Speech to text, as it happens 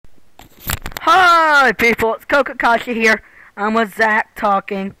Hello people, it's Kokakashi here. I'm with Zach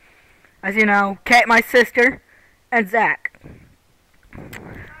talking. As you know, Kate, my sister, and Zach.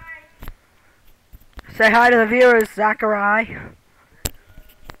 Hi. Say hi to the viewers, Zachary.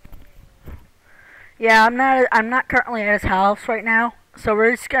 Yeah, I'm not currently at his house right now, so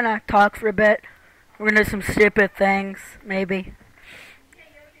we're just gonna talk for a bit. We're gonna do some stupid things, maybe. Yeah,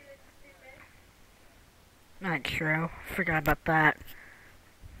 you'll do it stupid. Not true. Forgot about that.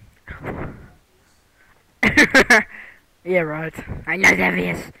 Yeah, right. I know that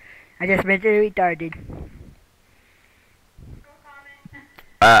is. I just meant to be retarded. Go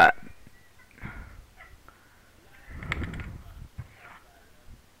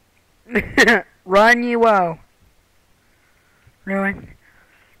comment. Run you woe.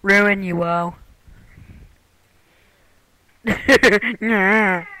 Ruin you woe.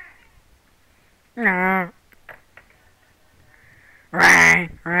 No. No.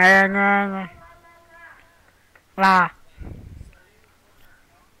 La.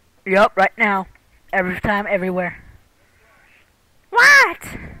 Yup, right now. Every time, everywhere.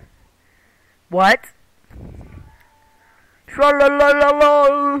 What? What?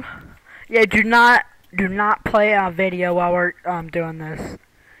 Trollololol. Yeah, do not play a video while we're doing this.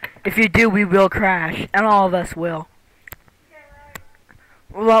 If you do, we will crash, and all of us will. Yeah,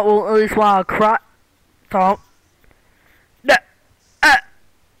 right. Well, at least while I talk.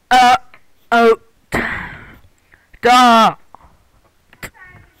 Oh, duh.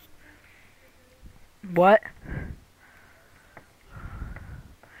 What?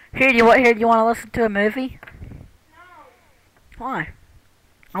 Here, do you want to listen to a movie? No. Why?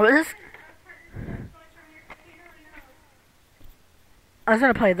 Oh, is this? I was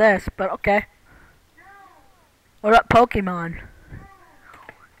gonna play this, but okay. No. What about Pokemon?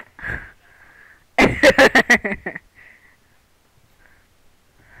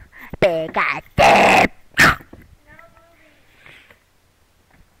 Big goddamn. No movie.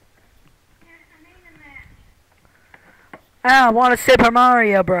 Yeah, I'm in that. I want a Super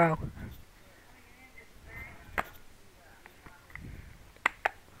Mario, bro.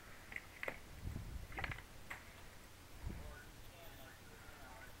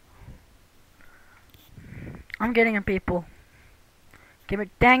 I'm getting a people. Give it,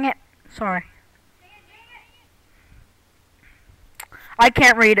 dang it. Sorry. I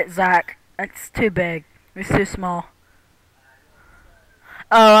can't read it, Zach. It's too big. It's too small.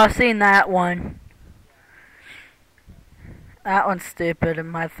 Oh, I've seen that one. That one's stupid,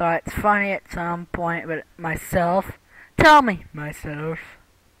 and I thought it's funny at some point, but myself. Tell me, myself.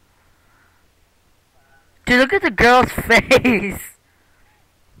 Dude, look at the girl's face.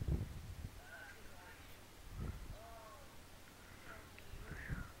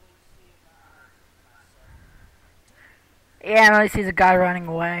 Yeah, and all he sees a guy running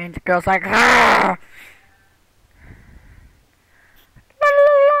away, and the girl's like, "Argh!"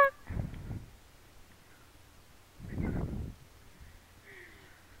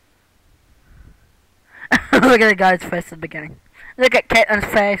 Look at the guy's face at the beginning. Look at Caitlin's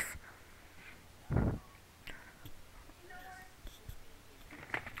face.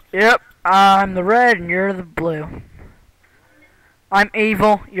 Yep, I'm the red and you're the blue. I'm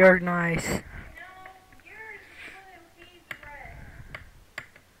evil, you're nice. No, you're blue, he's red.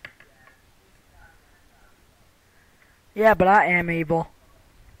 Yeah, but I am evil.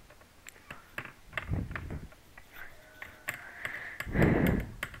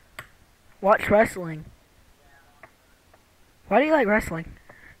 Watch wrestling. Why do you like wrestling?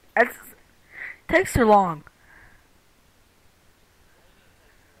 It takes too long.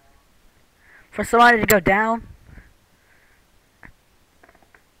 For somebody to go down.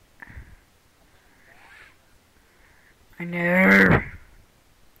 I know.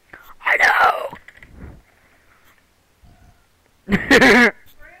 I know. Really?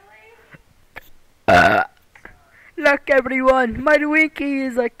 Look, everyone, my Winky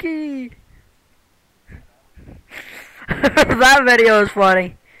is a key. That video is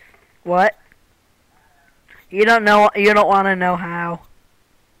funny. What? You don't know. You don't want to know how.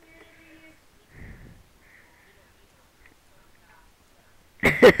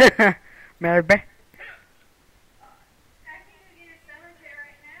 Maybe. I can go get a cemetery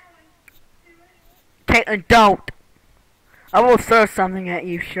right now and do it. Caitlin, don't. I will throw something at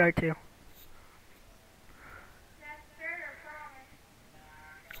you, sure to. That's fair, I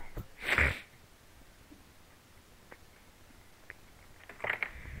promise.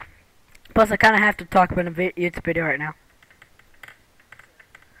 Plus, I kind of have to talk about a YouTube video right now.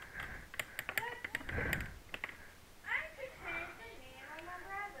 I'm content to me and my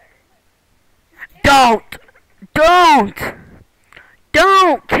Don't! brother.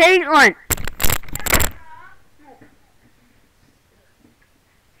 Don't! Caitlin!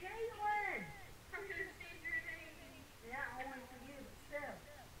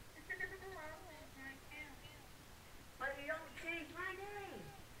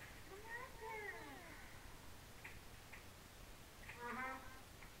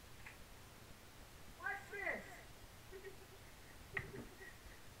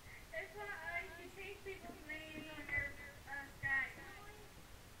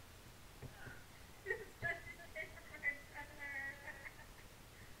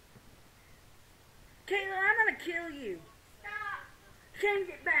 you. Stop. Change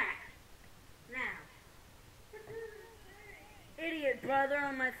it back. Now. Idiot brother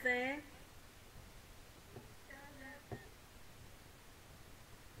on my thing.